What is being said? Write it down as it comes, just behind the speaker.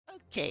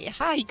Okay,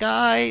 hi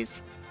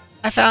guys.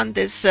 I found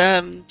this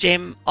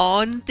gem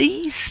on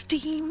the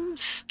Steam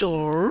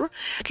store.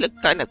 It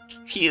looked kind of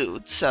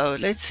cute, so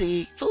let's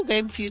see. Full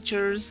game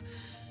features.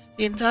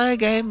 The entire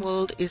game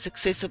world is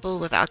accessible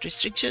without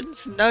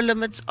restrictions, no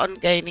limits on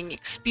gaining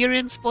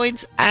experience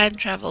points and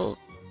travel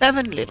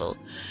Tavern level.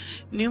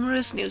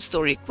 Numerous new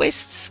story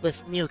quests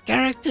with new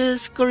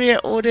characters, courier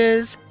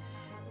orders,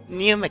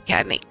 new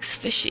mechanics,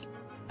 fishing,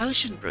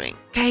 potion brewing,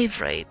 cave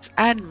raids,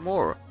 and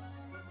more.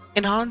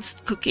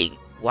 Enhanced cooking.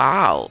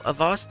 Wow, a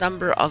vast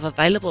number of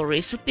available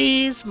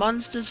recipes,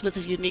 monsters with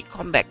a unique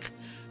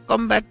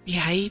combat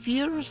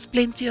behaviors,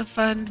 plenty of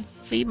fun,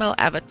 female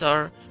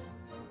avatar.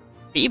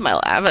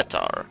 Female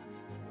avatar?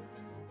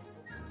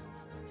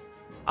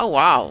 Oh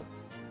wow.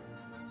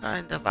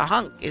 Kind of a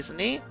hunk, isn't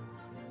he?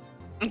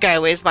 Okay,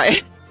 where's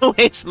my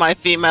where's my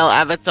female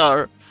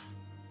avatar?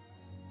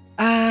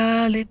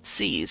 Let's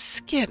see.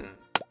 Skin.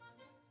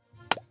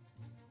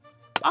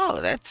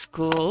 Oh, that's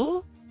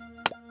cool.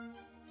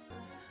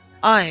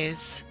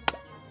 Eyes.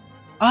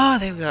 Oh,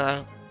 there we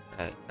go.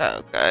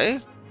 Okay.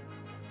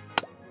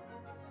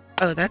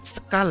 Oh, that's the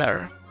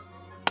color.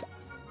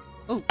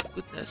 Oh,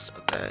 goodness.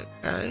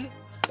 Okay.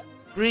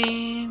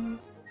 Green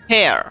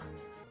hair.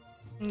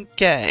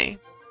 Okay.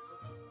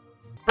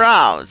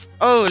 Brows.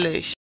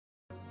 Holy sh.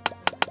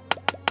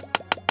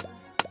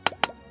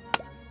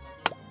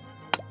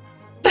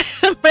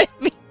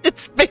 Maybe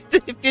it's better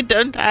if you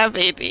don't have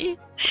any.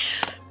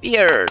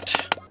 Beard.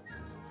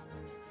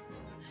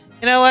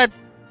 You know what?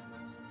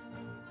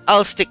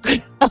 I'll stick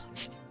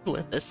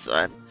with this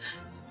one.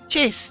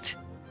 Chest.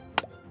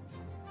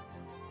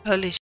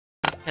 Holy sh.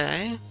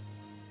 Okay.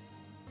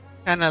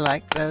 Kinda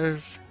like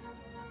those.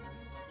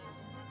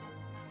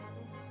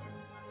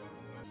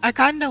 I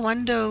kinda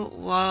wonder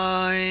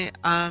why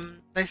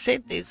they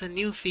said there's a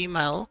new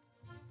female.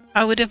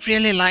 I would have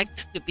really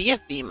liked to be a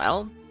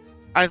female.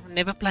 I've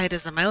never played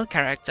as a male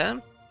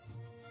character.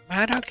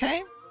 But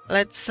okay.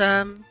 Let's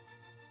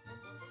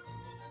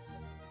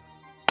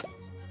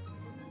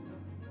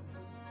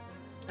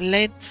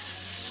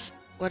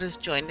what is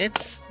join?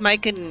 Let's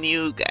make a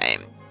new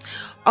game.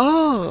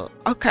 Oh,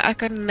 okay, I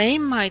can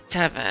name my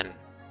tavern.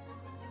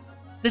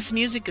 This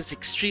music is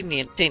extremely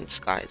intense,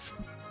 guys.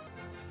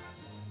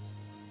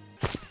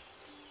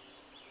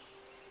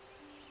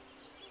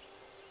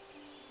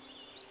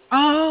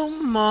 Oh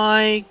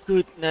my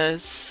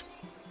goodness.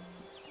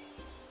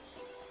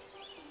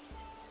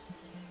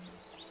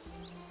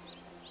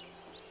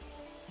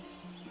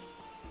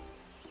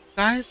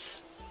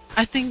 Guys,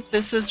 I think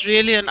this is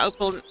really an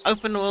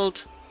open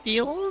world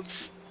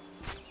fields,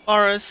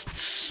 forest,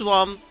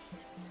 swamp,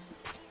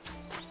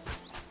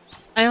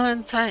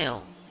 island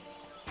tale.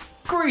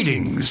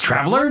 Greetings,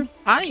 traveler.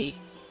 Hi.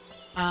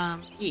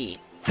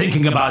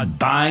 Thinking about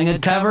buying a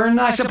tavern,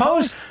 I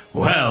suppose?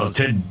 Well,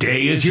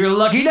 today is your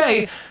lucky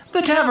day.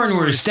 The tavern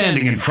we're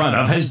standing in front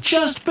of has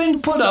just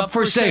been put up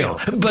for sale,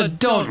 but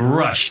don't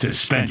rush to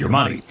spend your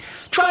money.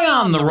 Try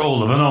on the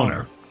role of an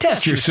owner.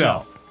 Test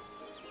yourself.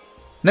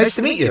 Nice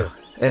to meet you.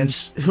 And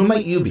who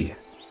might you be?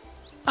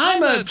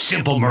 I'm a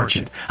simple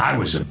merchant. I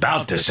was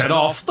about to set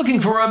off looking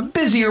for a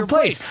busier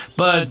place,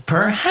 but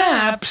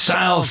perhaps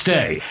I'll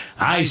stay.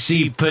 I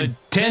see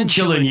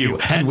potential in you,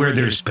 and where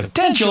there's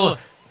potential,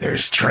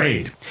 there's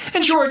trade.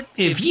 In short,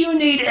 if you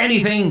need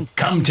anything,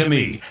 come to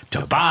me,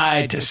 to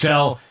buy, to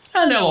sell,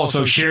 and I'll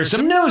also share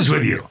some news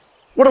with you.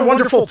 What a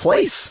wonderful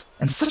place,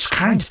 and such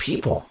kind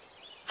people.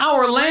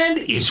 Our land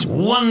is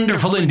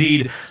wonderful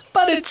indeed,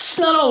 but it's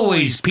not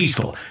always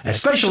peaceful,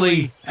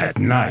 especially at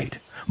night.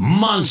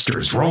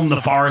 Monsters roam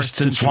the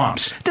forests and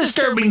swamps,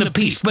 disturbing the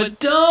peace, but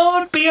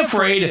don't be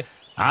afraid.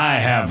 I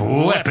have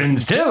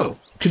weapons too.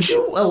 Could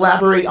you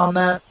elaborate on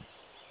that?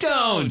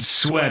 Don't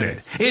sweat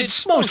it.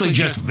 It's mostly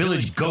just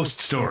village ghost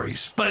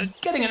stories,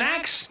 but getting an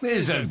axe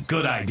is a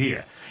good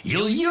idea.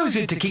 You'll use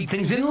it to keep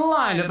things in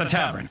line at the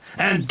tavern,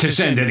 and to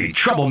send any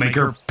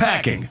troublemaker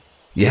packing.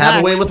 You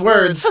have a way with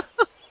words.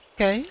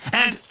 Okay.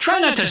 And try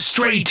not to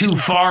stray too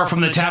far from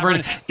the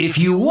tavern. If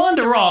you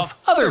wander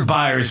off, other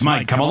buyers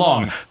might come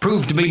along,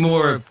 prove to be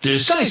more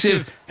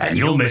decisive, and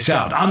you'll miss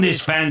out on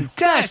this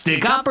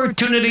fantastic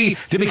opportunity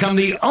to become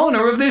the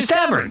owner of this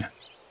tavern.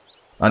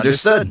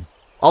 Understood.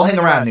 I'll hang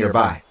around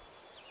nearby.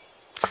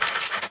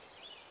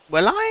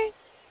 Will I?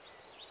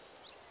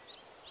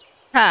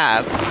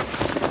 Have.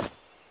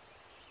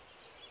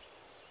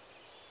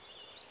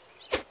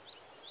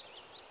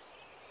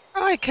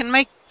 Oh, I can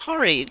make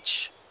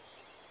porridge.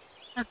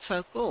 That's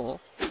so cool.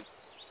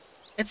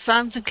 It's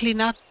time to clean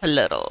up a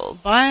little.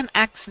 Buy an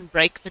axe and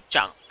break the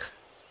junk.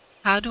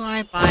 How do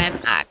I buy an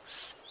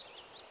axe?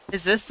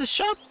 Is this the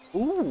shop?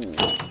 Ooh.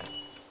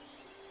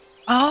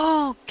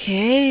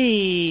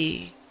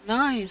 Okay.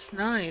 Nice,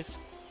 nice.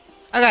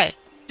 Okay.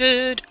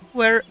 Dude,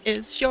 where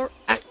is your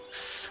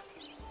axe?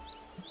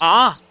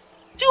 Ah.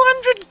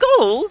 200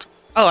 gold?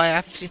 Oh, I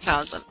have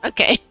 3,000.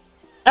 Okay.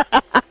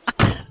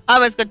 I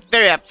was got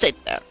very upset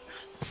there.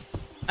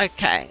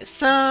 Okay,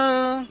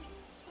 so...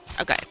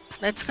 Okay,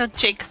 let's go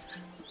check.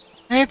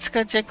 Let's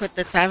go check what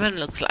the tavern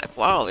looks like.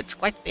 Wow, it's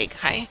quite big,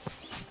 hey?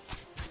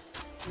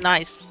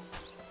 Nice.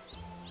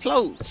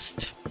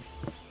 Closed.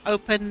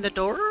 Open the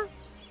door.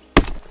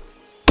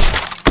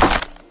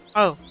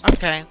 Oh,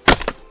 okay.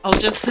 I'll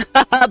just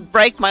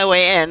break my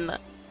way in.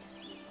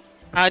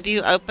 How do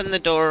you open the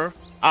door?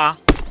 Ah.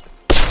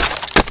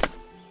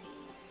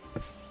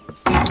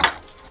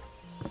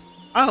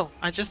 Oh,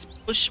 I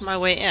just pushed my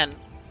way in.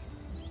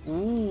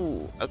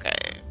 Ooh,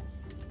 okay.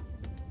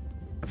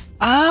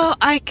 Oh,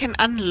 I can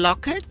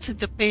unlock it. It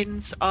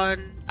depends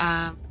on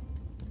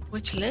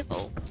which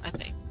level,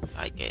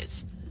 I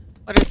guess.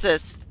 What is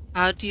this?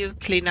 How do you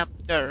clean up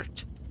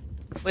dirt?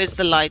 Where's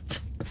the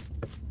light?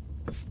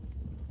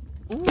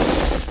 Ooh.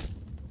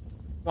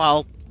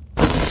 Well.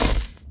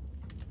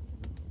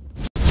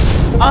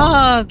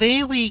 Ah,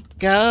 there we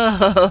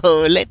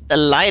go. Let the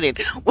light in.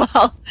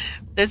 Wow,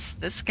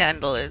 this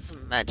candle is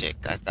magic,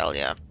 I tell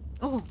ya.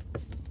 Oh,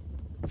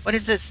 what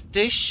is this?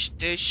 Dish,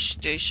 dish,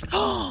 dish.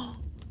 Oh,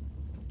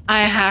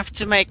 I have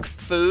to make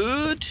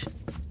food.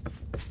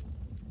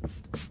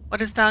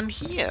 What is down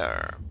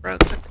here?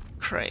 Broken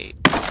crate.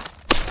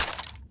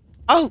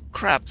 Oh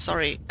crap!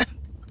 Sorry.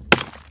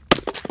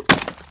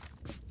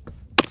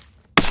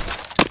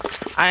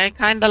 I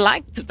kinda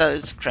liked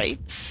those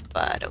crates,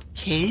 but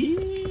okay.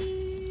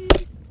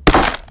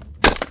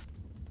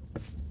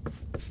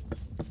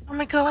 Oh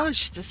my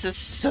gosh, this is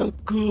so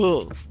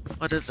cool.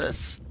 What is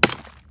this?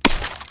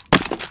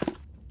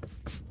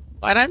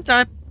 Why don't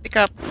I pick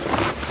up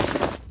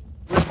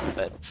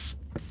bits?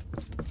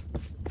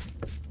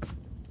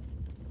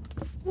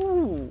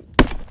 Ooh.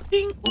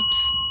 Ding.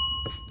 Oops.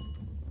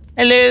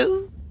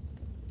 Hello?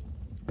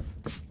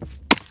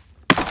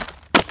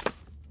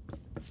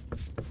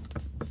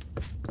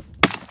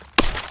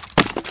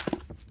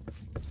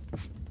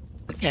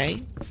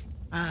 Okay.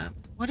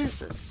 What is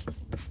this?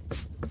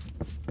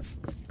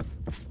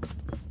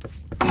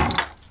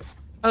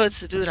 Oh,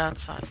 it's the dude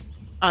outside.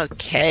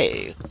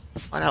 Okay.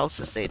 What else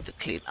is there to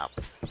clean up?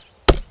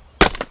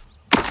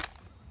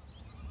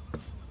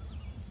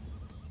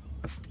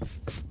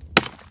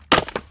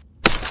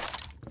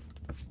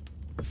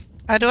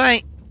 How do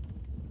I...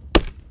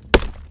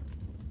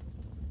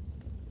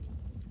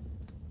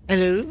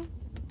 Hello?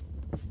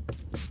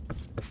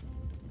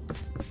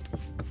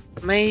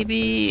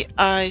 Maybe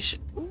I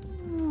should...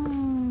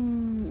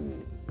 Ooh.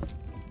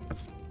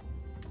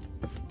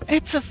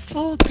 It's a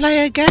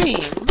four-player game.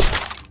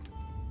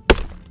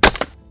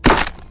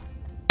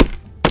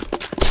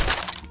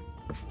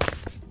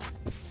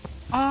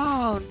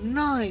 Oh,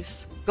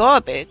 nice.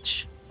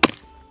 Garbage.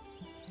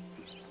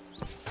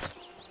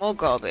 More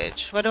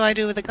garbage. What do I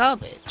do with the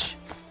garbage?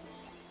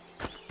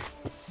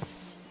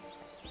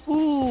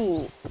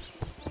 Ooh.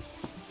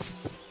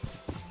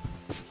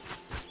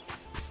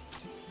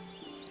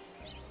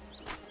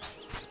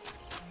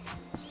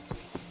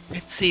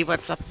 Let's see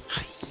what's up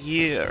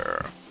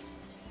here.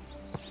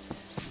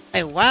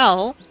 Hey,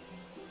 well,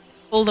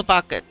 pull the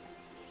bucket.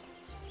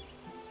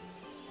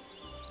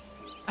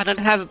 I don't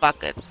have a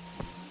bucket.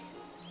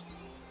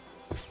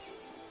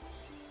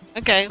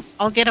 Okay,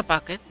 I'll get a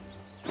bucket.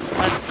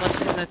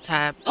 What's in the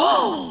tab?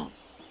 Oh!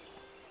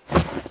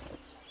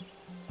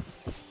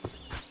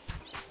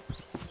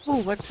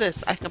 Oh, what's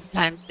this? I can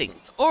plant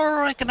things.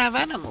 Or I can have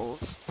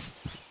animals.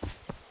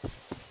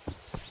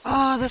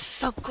 Oh, this is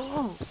so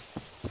cool.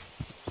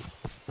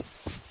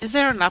 Is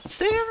there an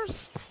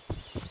upstairs?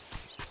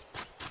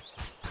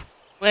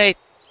 Wait.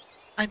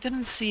 I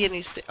didn't see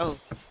any... Oh.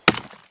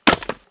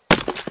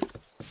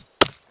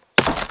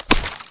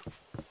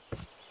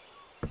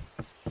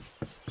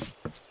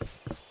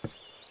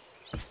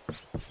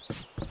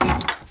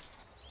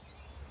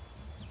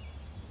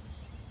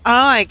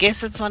 Oh, I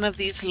guess it's one of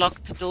these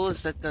locked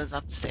doors that goes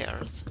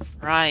upstairs.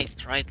 Right.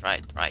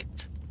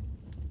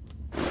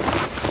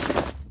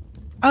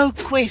 Oh,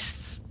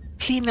 quests.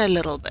 Clean a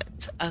little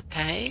bit.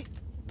 Okay.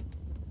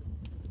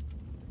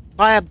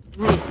 Buy a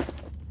broom.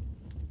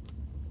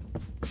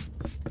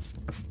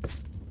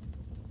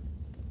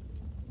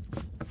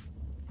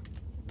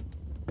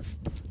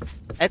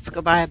 Let's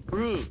go buy a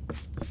broom.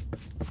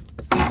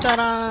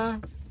 Ta-da!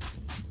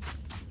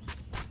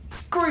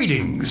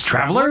 Greetings,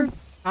 traveler.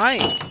 Hi.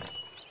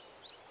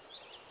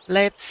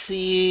 Let's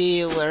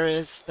see, where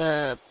is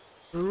the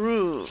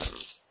broom?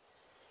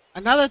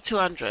 Another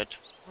 200.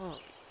 Oh,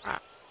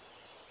 crap.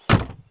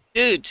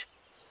 Dude.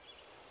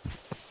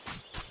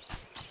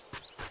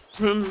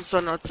 Brooms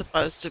are not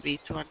supposed to be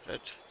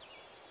 200.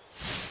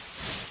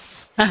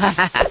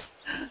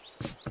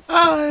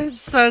 Oh, it's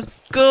so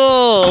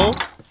cool.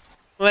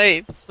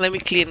 Wait, let me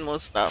clean more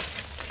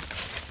stuff.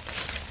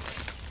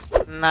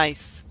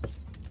 Nice.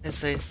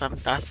 There's some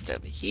dust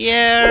over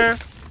here.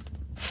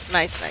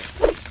 Nice.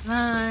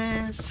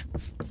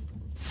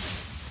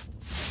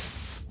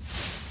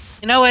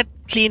 You know what?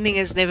 Cleaning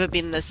has never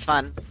been this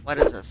fun. What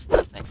is this?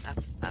 Nothing.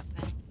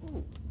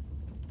 Ooh.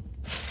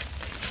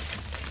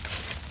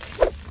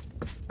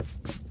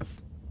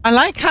 I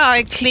like how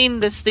I clean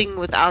this thing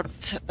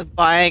without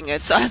buying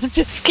it. So I'm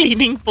just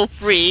cleaning for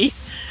free.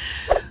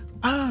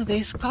 Oh,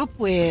 there's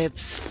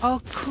cobwebs.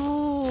 Oh,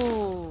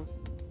 cool.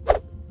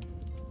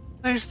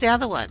 Where's the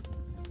other one?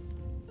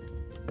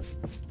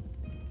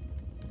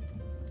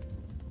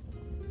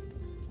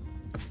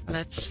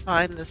 Let's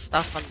find the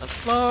stuff on the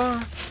floor.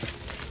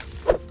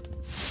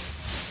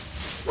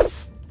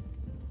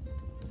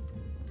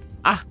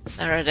 Ah,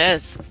 there it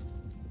is.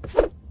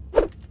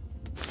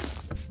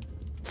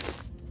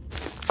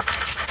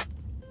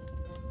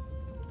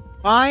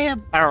 Buy a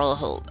barrel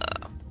holder.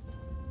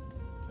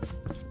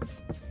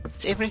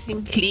 Is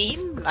everything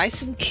clean?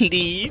 Nice and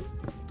clean?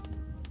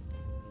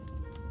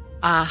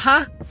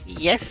 Uh-huh.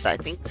 Yes, I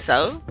think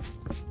so.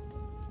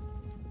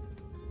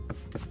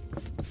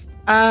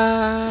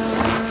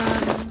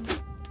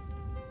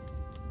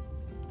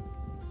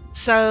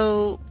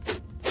 So...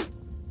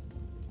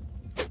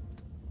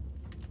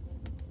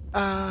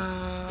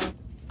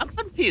 I'm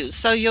confused.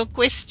 So your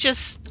quest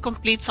just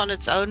completes on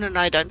its own and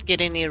I don't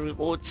get any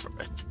rewards for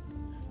it.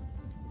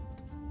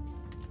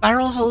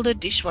 Barrel holder,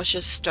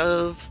 dishwasher,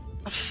 stove,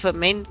 a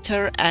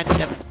fermenter, and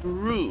a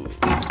brew.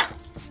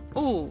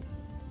 Ooh.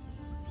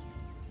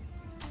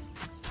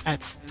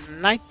 That's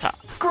nighttime.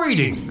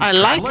 Greetings, I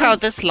like traveler. how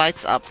this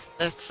lights up.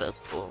 That's so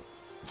cool.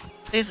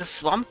 There's a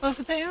swamp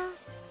over there.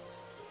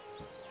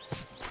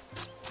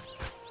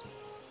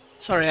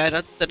 Sorry, I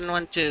didn't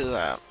want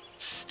to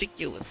stick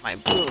you with my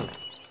broom.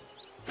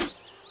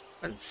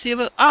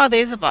 Consumer. Oh,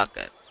 there's a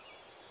bucket.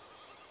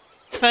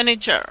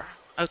 Furniture.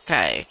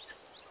 Okay.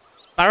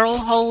 Barrel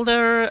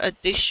holder, a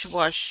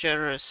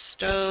dishwasher, a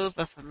stove,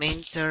 a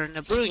fermenter, and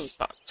a brewing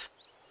pot.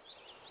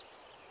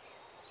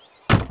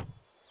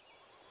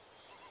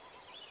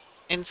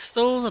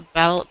 Install the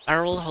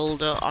barrel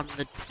holder on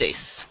the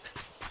desk.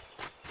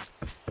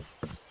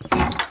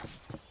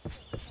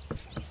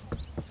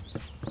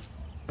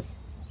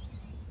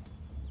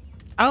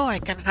 Oh, I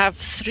can have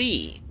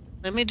 3.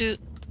 Let me do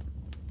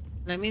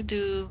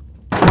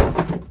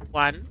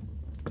 1.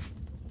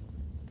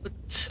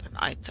 Put an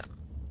item.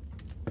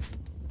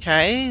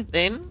 Okay,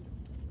 then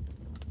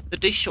the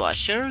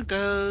dishwasher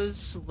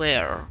goes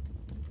where?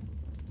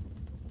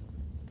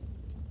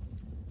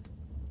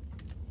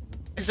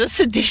 Is this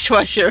a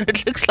dishwasher?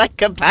 It looks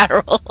like a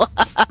barrel.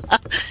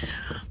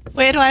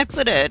 Where do I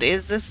put it?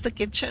 Is this the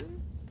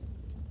kitchen?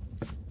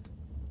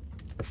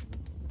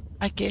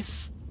 I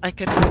guess I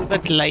can move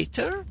it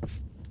later.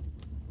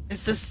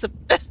 Is this the...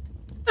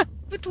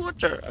 Put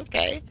water,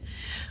 okay.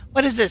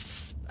 What is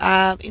this?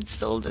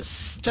 Install the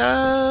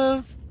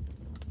stove.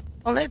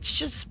 Well, let's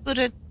just put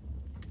it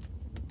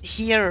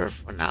here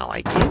for now,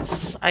 I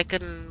guess. I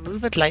can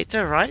move it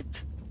later,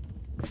 right?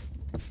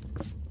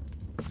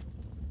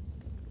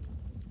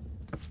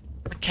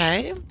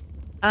 Okay.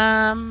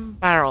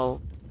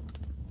 Barrel.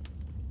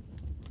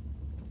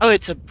 Oh,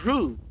 it's a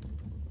brew.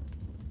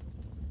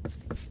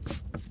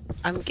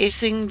 I'm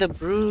guessing the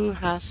brew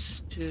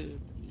has to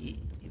be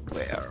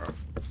where?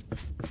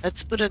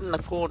 Let's put it in the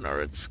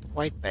corner. It's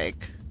quite big.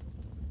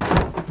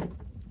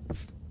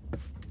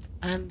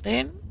 And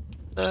then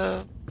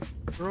the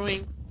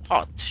brewing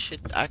pot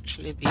should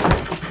actually be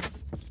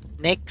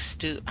next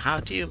to... How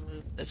do you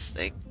move this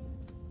thing?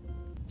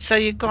 So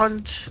you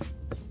can't...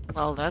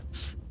 Well,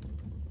 that's...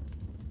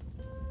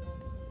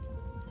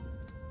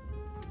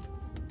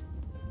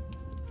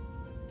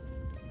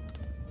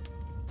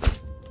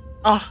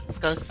 Oh, it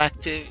goes back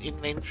to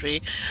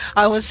inventory.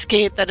 I was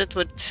scared that it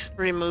would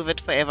remove it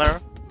forever.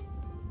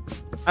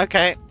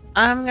 Okay,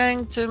 I'm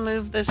going to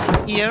move this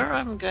here.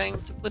 I'm going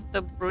to put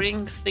the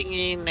brewing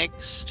thingy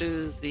next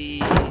to the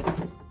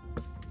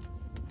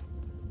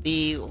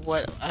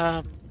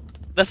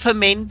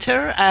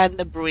fermenter and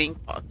the brewing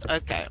pot.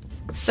 Okay,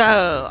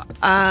 so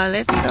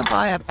let's go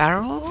buy a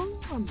barrel,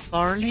 a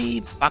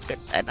barley bucket,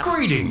 and a...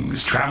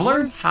 Greetings,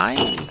 traveler. Hi.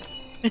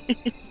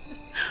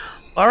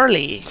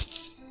 Barley.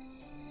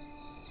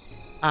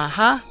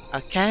 Uh-huh.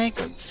 Okay,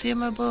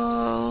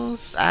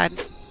 consumables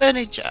and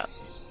furniture.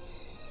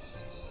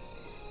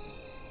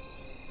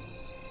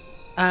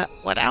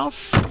 What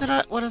else did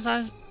I... What is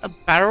I... A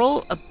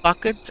barrel, a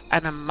bucket,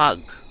 and a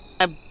mug.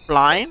 I'm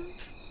blind?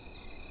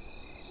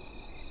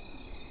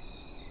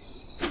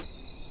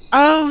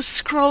 Oh,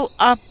 scroll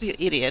up, you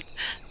idiot.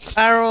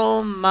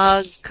 Barrel,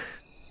 mug,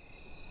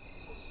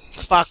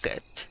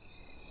 bucket.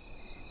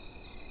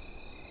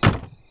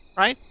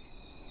 Right?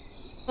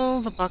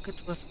 Fill the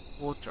bucket with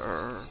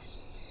water.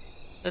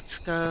 Let's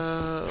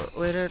go...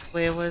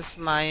 Where was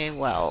my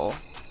well?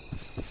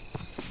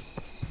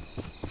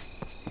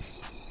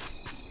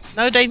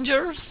 No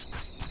dangers?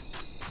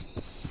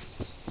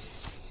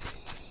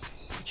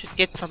 Should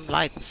get some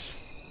lights.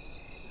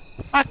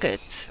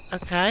 Bucket.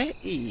 Okay.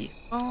 E.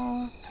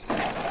 Oh.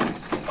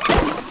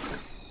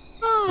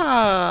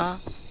 Ah.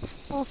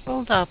 All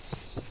filled up.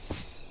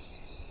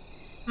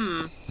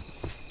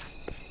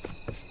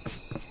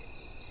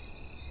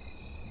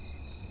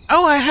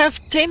 Oh, I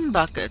have 10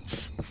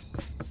 buckets.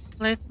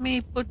 Let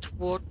me put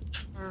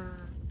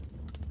water.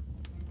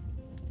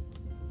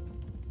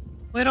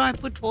 Where do I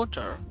put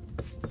water?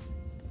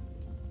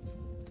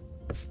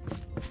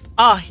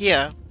 Ah,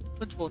 here.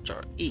 Put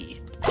water. E.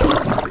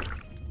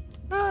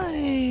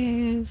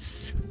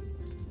 Nice.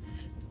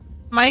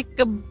 Make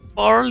a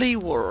barley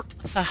wort.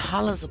 What the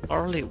hell is a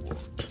barley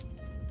wort?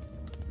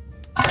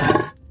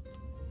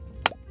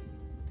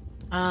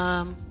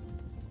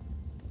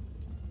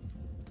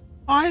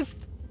 Five,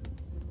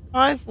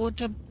 5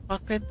 water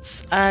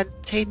buckets and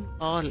 10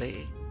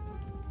 barley.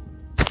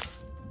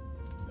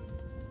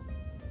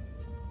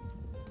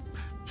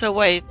 So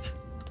wait,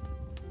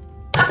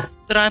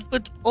 did I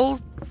put all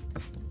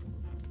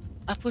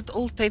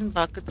 10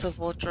 buckets of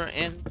water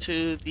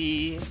into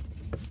the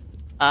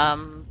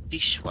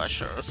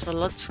dishwasher. So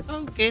let's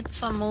go get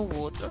some more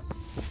water.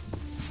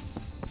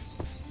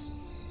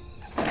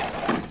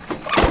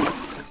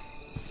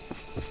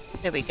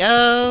 There we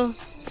go.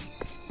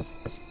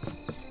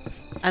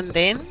 And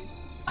then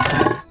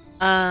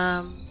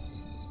how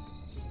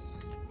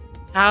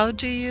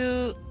do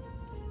you...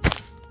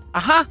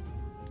 Aha!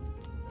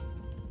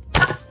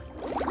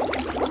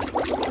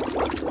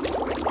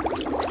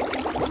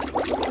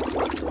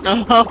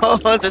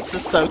 Oh, this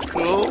is so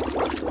cool.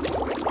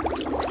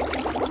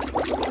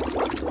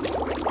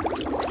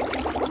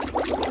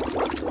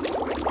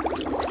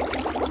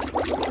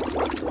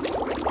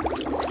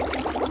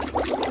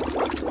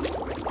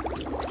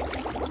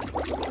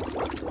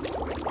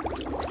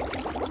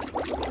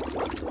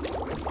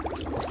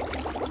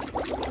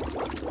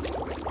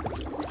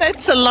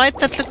 It's a light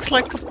that looks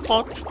like a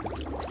pot.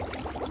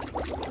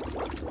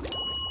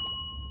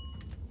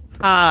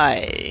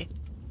 Hi.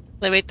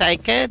 Let me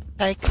take it.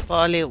 Take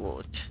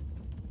Bollywood.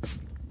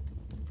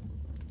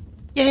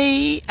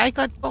 Yay! I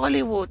got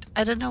Bollywood.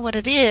 I don't know what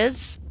it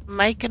is.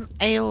 Make an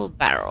ale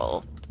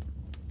barrel.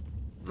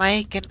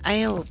 Make an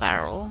ale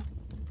barrel.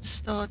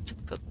 Start to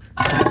cook.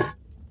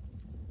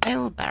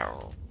 Ale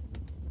barrel.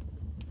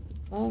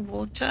 More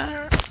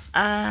water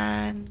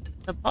and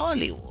the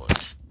barley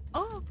wood.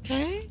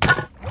 Okay.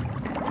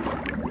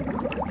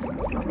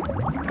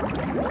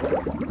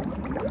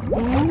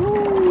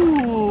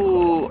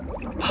 Ooh.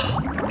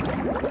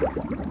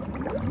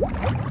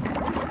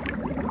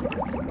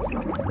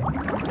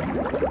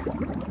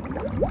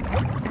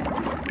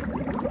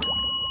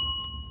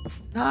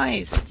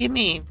 Nice.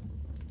 Gimme.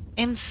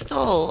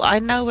 Install. I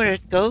know where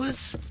it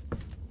goes.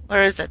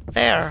 Where is it?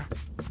 There.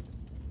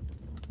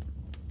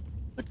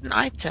 Put an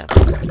item.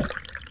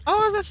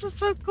 Oh, this is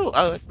so cool.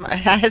 Oh, it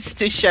has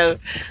to show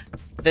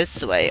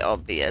this way,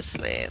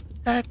 obviously.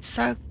 That's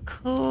so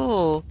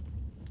cool.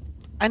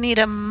 I need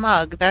a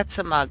mug. That's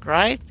a mug,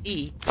 right?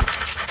 E.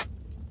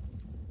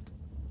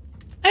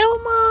 Ale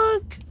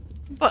mug.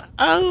 But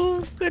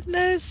oh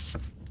goodness.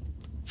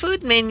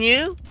 Food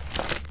menu.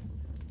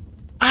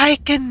 I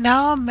can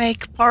now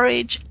make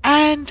porridge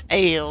and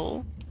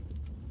ale.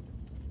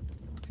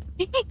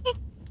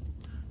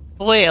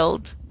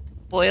 Boiled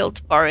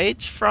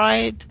porridge,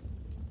 fried.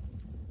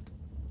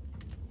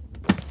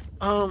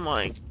 Oh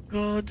my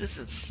god, this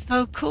is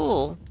so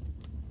cool.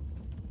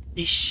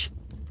 Dish.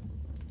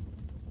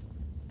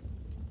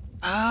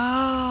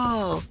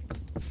 Oh.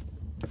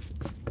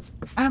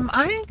 Am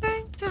I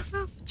going to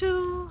have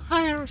to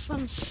hire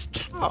some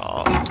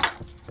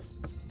staff?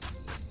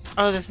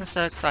 Oh, this is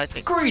so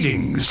exciting.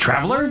 Greetings,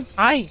 traveler.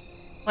 Hi.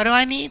 What do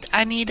I need?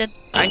 I need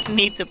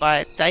to buy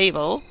a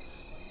table.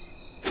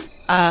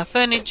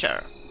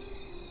 Furniture.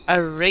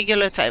 A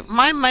regular table.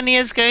 My money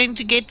is going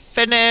to get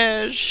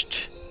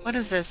finished. What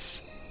is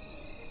this?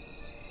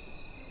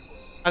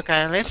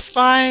 Okay, let's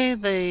buy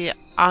the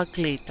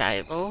ugly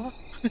table.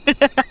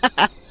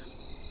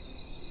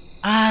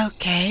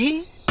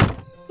 Okay.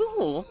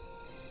 Cool.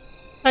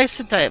 Place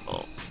the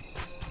table.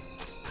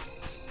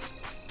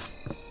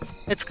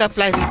 Let's go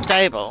place the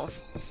table.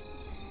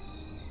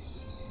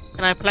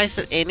 Can I place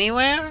it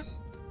anywhere?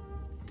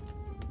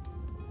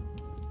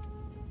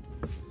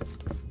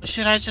 Or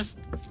should I just...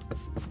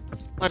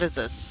 What is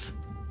this?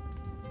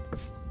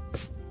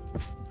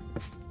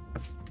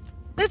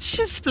 Let's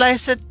just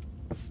place it...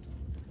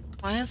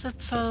 Why is it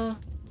so...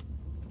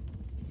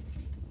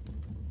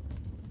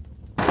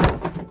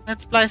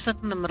 Let's place it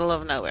in the middle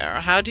of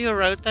nowhere. How do you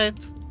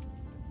rotate?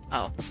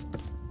 Oh.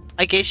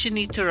 I guess you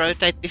need to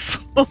rotate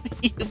before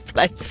you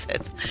place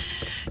it.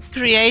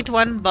 Create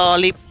one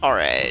barley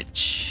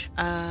porridge.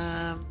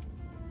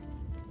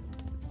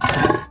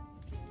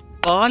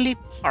 Barley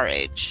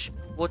porridge.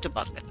 Water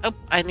bucket. Oh,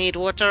 I need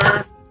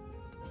water.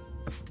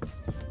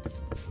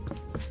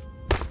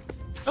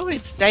 Oh,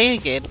 it's day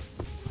again.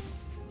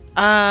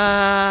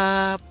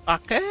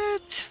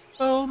 Bucket.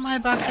 Fill my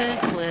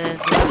bucket with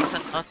lots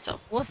and lots of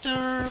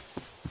water.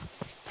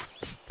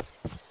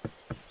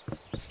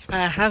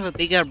 I have a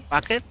bigger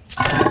bucket.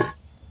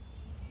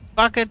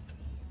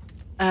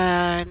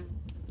 And...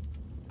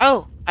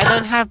 Oh, I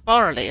don't have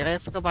barley.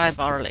 Let's go buy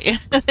barley.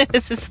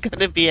 This is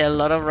gonna be a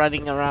lot of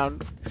running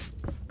around.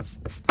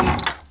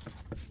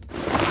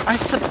 I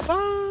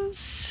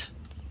suppose...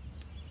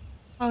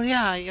 Oh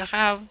yeah, you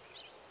have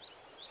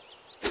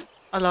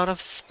a lot of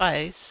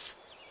space.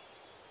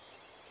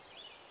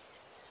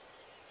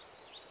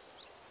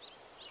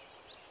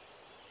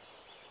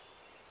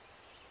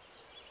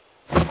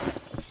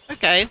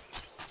 Okay.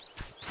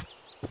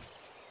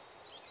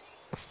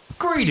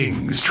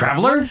 Greetings,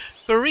 traveler.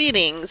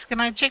 Greetings. Can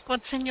I check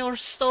what's in your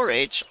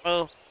storage?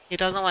 Oh, he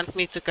doesn't want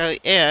me to go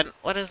in.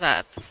 What is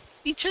that?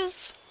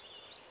 Peaches?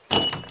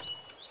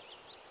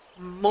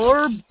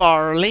 More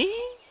barley?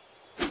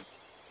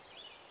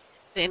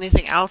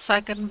 Anything else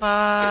I can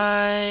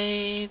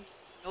buy?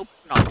 Nope,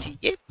 not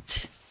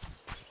yet.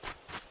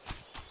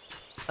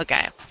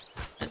 Okay,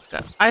 let's go.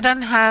 I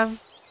don't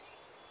have...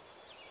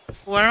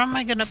 Where am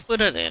I gonna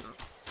put it in?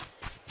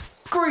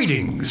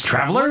 Greetings,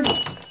 traveler.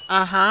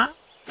 Uh-huh.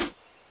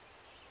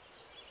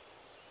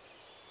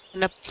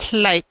 In a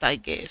plate, I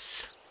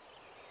guess.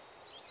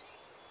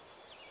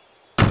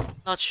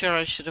 Not sure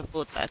I should have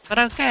bought that, but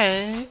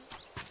okay.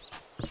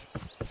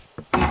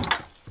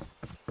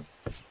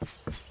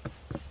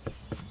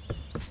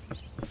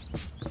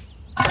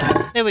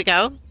 There we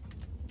go.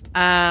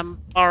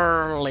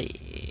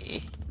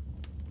 Barley.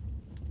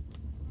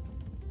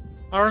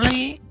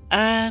 Barley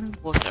and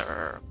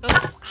water. Go.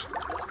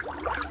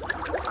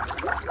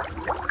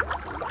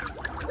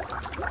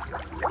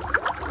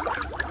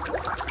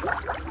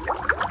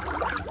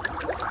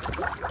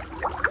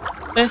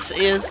 This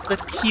is the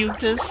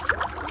cutest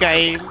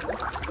game.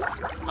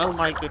 Oh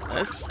my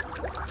goodness.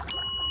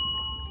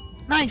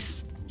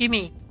 Nice.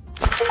 Gimme.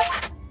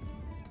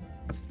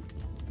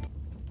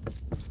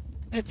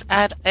 Let's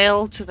add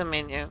ale to the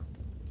menu.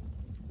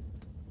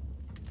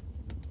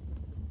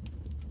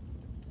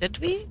 Did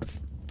we?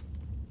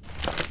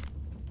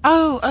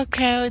 Oh,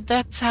 okay.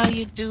 That's how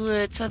you do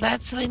it. So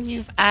that's when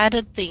you've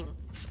added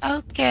things.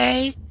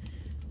 Okay.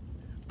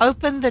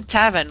 Open the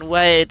tavern.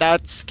 Wait,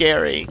 that's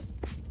scary.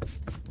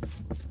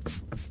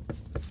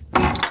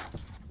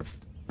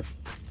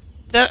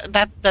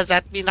 Does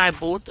that mean I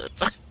bought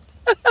it?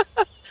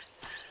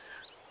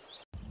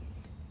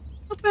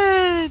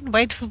 Open.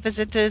 Wait for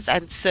visitors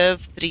and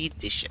serve 3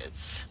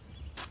 dishes.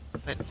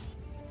 Open.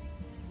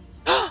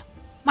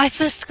 My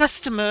first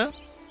customer.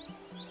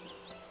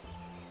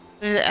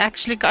 It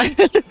actually kind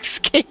of looks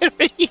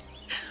scary.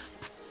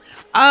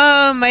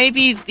 Oh,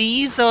 maybe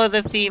these are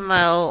the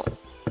female.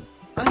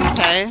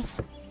 Okay.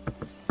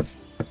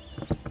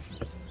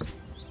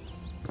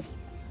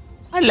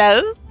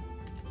 Hello.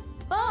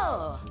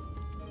 Oh.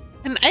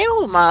 An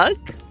ale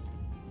mug?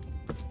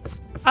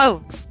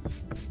 Oh,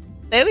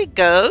 there we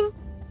go.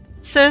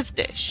 Serve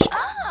dish.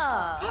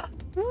 Oh.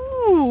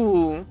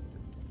 Ooh.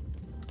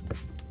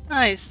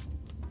 Nice.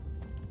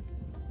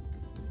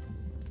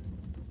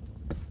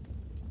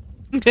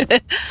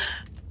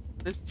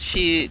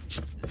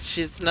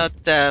 She's not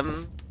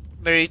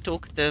very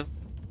talkative.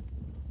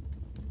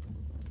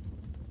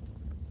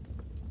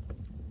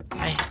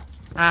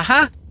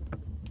 Uh-huh.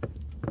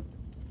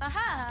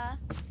 Aha.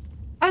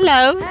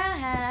 Hello.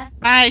 Aha.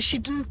 She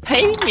didn't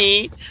pay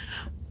me.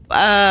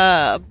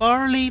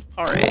 Barley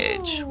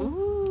porridge. Ooh.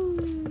 Ooh.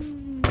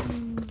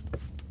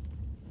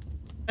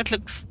 That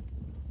looks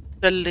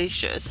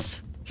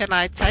delicious. Can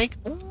I take...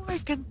 Oh, I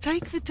can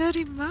take the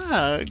dirty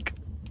mug.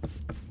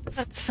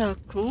 That's so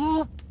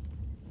cool.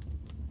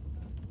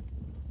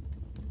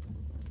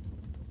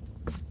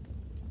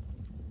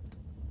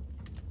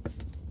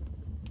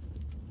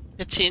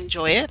 Did she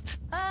enjoy it?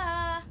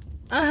 Aha.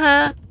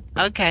 Uh-huh.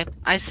 Okay,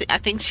 I see. I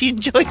think she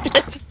enjoyed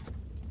it.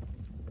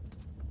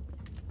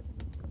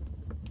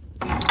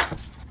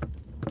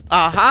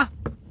 Uh-huh.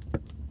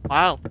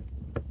 Wow.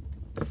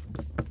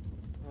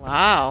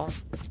 Wow.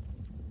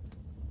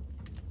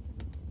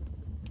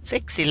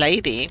 Sexy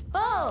lady.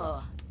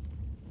 Oh.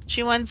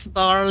 She wants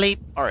barley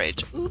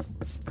porridge. Ooh,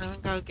 I'm gonna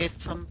go get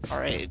some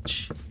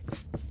porridge.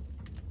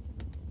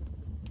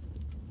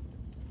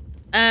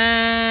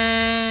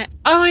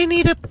 Oh, I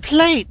need a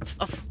plate.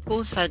 Of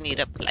course I need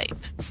a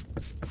plate.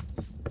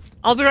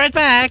 I'll be right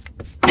back.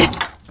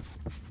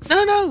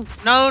 No.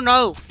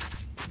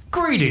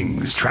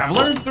 Greetings,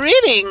 traveler.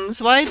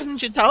 Greetings. Why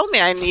didn't you tell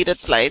me I needed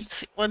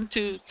plates? 1,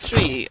 2,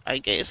 3, I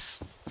guess.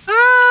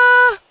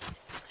 Ah.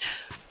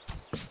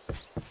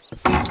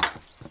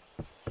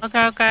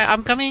 Okay.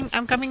 I'm coming,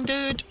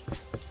 dude.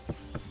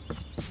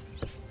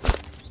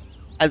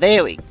 Oh,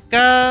 there we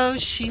go.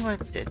 She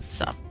wanted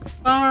some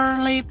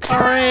barley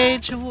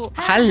porridge. Ooh,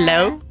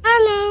 hello.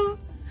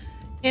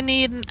 You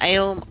need an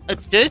ale, a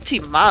dirty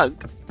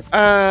mug.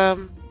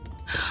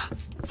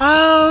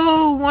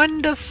 Oh,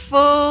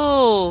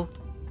 wonderful.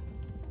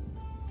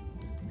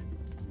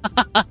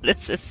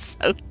 This is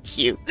so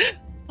cute.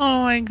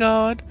 Oh my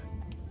god.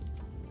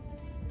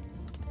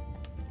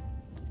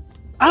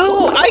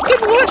 Oh, I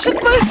can wash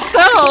it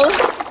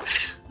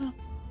myself.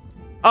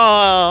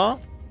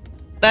 Oh,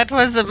 that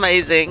was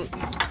amazing.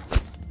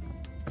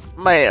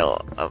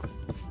 Mail.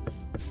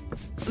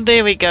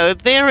 There we go.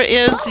 There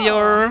is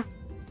your...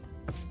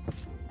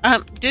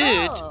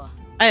 dude. Oh.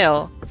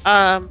 Ale.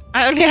 I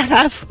only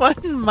have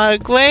 1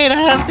 mug. Wait, I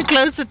have to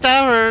close the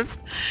tavern.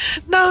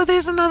 No,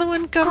 there's another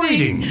one coming.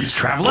 Greetings,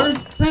 traveler.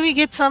 Let me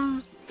get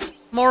some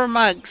more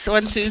mugs.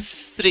 1, 2,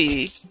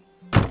 3.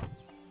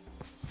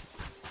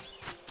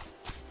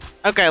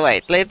 Okay,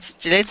 wait. Let's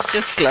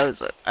just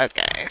close it.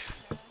 Okay.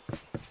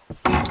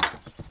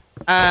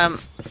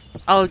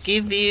 I'll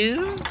give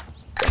you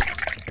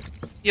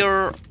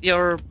your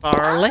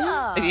barley,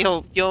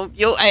 Oh. your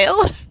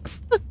ale.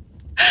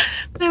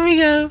 There we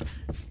go.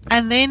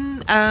 And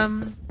then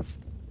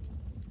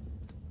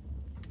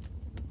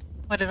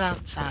what is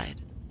outside?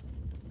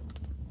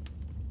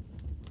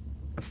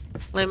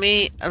 Let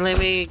me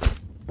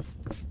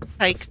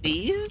take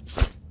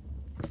these.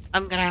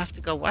 I'm gonna have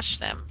to go wash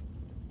them.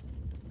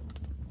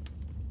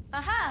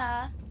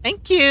 Aha.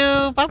 Thank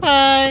you. Bye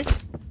bye.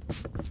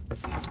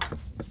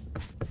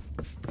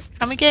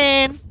 Come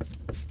again.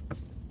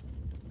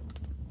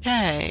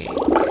 Okay.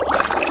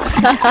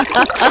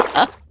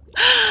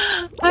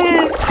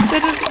 I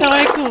didn't know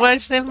I could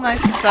watch them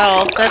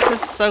myself. That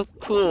was so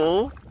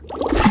cool.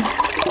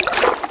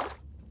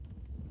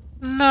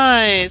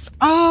 Nice.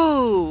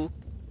 Oh,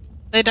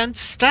 they don't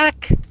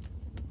stack.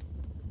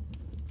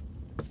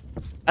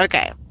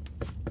 Okay.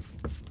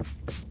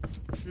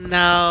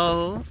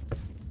 No.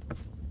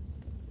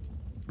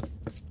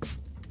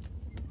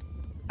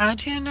 How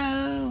do you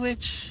know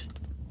which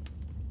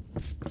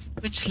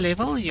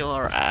level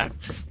you're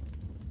at?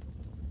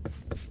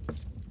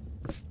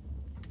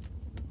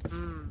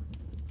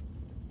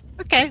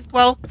 Okay,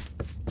 well,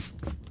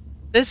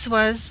 this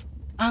was...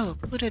 Oh,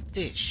 put a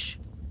dish.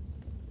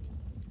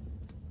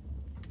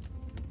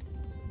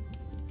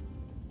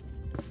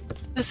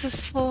 This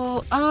is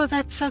for... Oh,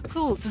 that's so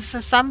cool.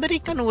 So somebody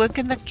can work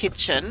in the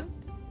kitchen.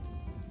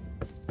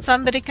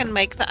 Somebody can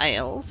make the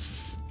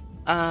ales.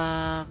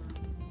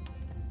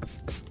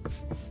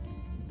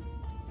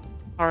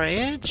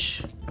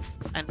 Porridge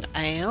and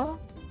ale.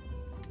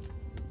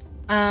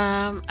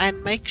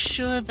 And make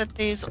sure that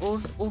there's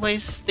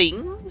always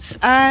things.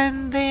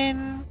 And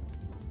then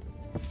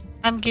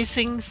I'm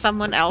guessing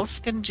someone else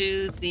can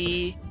do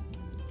the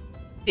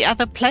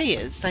other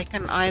players. They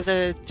can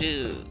either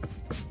do...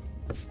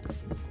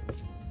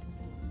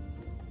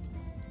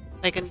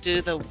 They can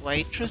do the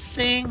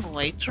waitering,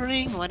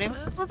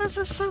 whatever. Oh, this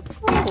is so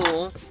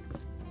cool.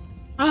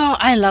 Oh,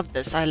 I love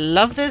this. I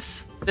love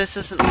this. This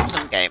is an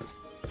awesome game.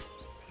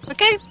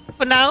 Okay,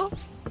 for now,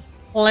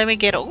 let me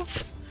get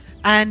off.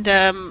 And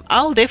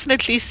I'll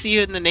definitely see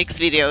you in the next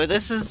video.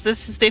 This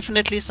is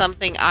definitely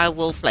something I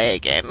will play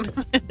again.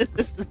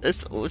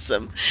 That's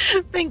awesome.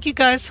 Thank you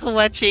guys for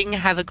watching.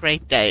 Have a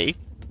great day.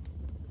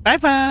 Bye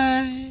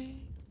bye.